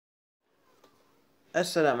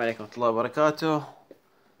Assalamu alaikum wa rahmatullahi wa barakatuh.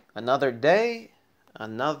 Another day,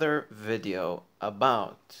 another video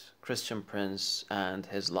about Christian Prince and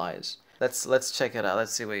his lies. Let's check it out.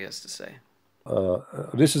 Let's see what he has to say.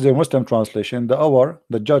 This is a Muslim translation. The hour,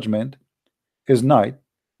 the judgment, is night,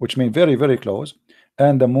 which means very, very close,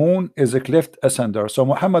 and the moon is a cleft ascender. So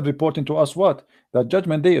Muhammad reporting to us what? That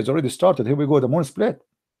judgment day is already started. Here we go, the moon split.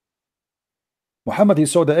 Muhammad, he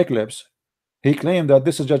saw the eclipse. He claimed that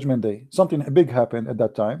this is judgment day. Something big happened at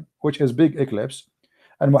that time, which is big eclipse.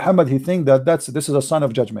 And Muhammad, he think that this is a sign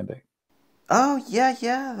of judgment day. Oh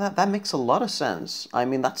yeah, that makes a lot of sense. I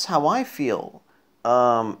mean, that's how I feel.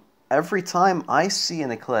 Every time I see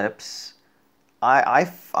an eclipse,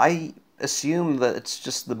 I assume that it's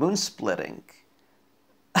just the moon splitting.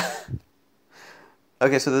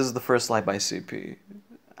 Okay, so this is the first lie by CP.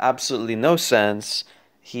 Absolutely no sense.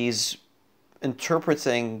 He's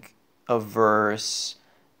interpreting a verse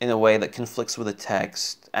in a way that conflicts with the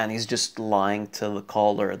text, and he's just lying to the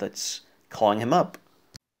caller that's calling him up.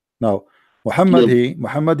 Now, Yeah,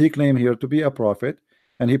 Muhammad he claimed here to be a prophet,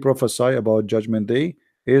 and he prophesied about judgment day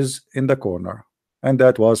is in the corner, and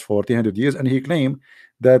that was 1400 years. And he claimed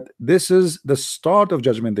that this is the start of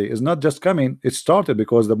judgment day. It's not just coming; it started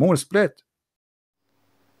because the moon split.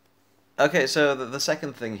 Okay, so the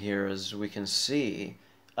second thing here is we can see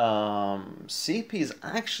CP is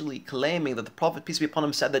actually claiming that the Prophet, peace be upon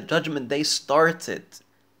him, said that Judgment Day started.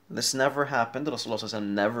 This never happened. Rasulullah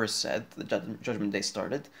never said the Judgment Day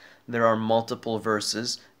started. There are multiple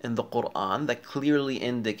verses in the Quran that clearly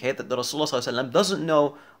indicate that the Rasulullah doesn't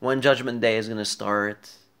know when Judgment Day is going to start.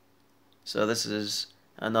 So this is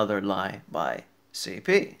another lie by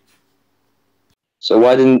CP. so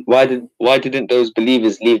why didn't those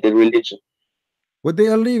believers leave their religion What they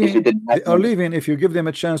are if leaving, it didn't they are happen? leaving. If you give them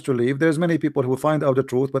a chance to leave, there's many people who find out the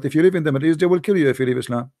truth. But if you live in the Middle East, they will kill you if you leave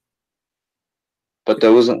Islam. But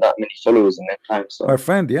there wasn't that many followers in that time, My so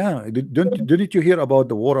friend, yeah, didn't you hear about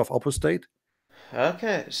the war of apostate?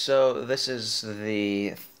 Okay, so this is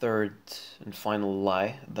the third and final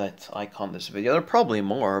lie that I caught in this video. There are probably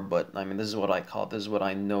more, but I mean, this is what I caught. This is what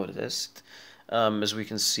I noticed. As we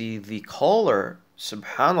can see, the caller,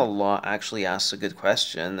 subhanallah, actually asks a good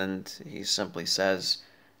question, and he simply says,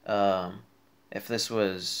 if this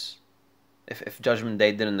was, if Judgment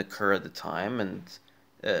Day didn't occur at the time, and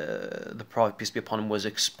the Prophet, peace be upon him, was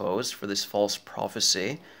exposed for this false prophecy,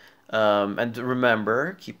 and remember,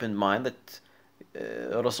 keep in mind that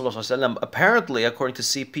Rasulullah apparently, according to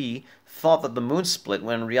CP, thought that the moon split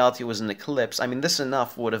when in reality it was an eclipse. I mean, this in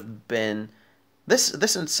itself would have been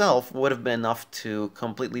enough to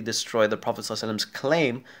completely destroy the Prophet's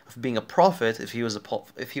claim of being a prophet. If he was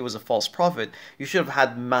a false prophet, you should have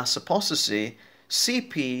had mass apostasy.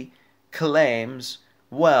 CP claims,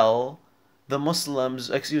 well, the Muslims,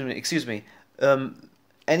 excuse me,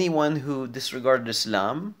 anyone who disregarded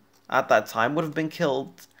Islam at that time would have been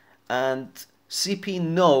killed, and CP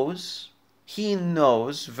he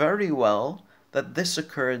knows very well that this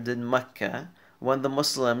occurred in Mecca when the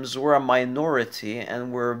Muslims were a minority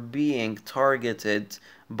and were being targeted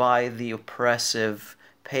by the oppressive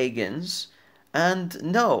pagans. And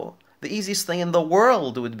no, the easiest thing in the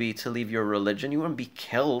world would be to leave your religion. You wouldn't be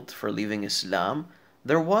killed for leaving Islam.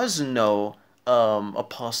 There was no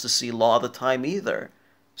apostasy law at the time either.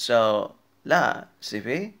 So, la,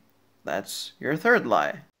 CP, that's your third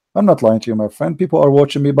lie. I'm not lying to you, my friend. People are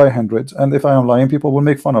watching me by hundreds, and if I am lying, people will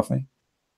make fun of me.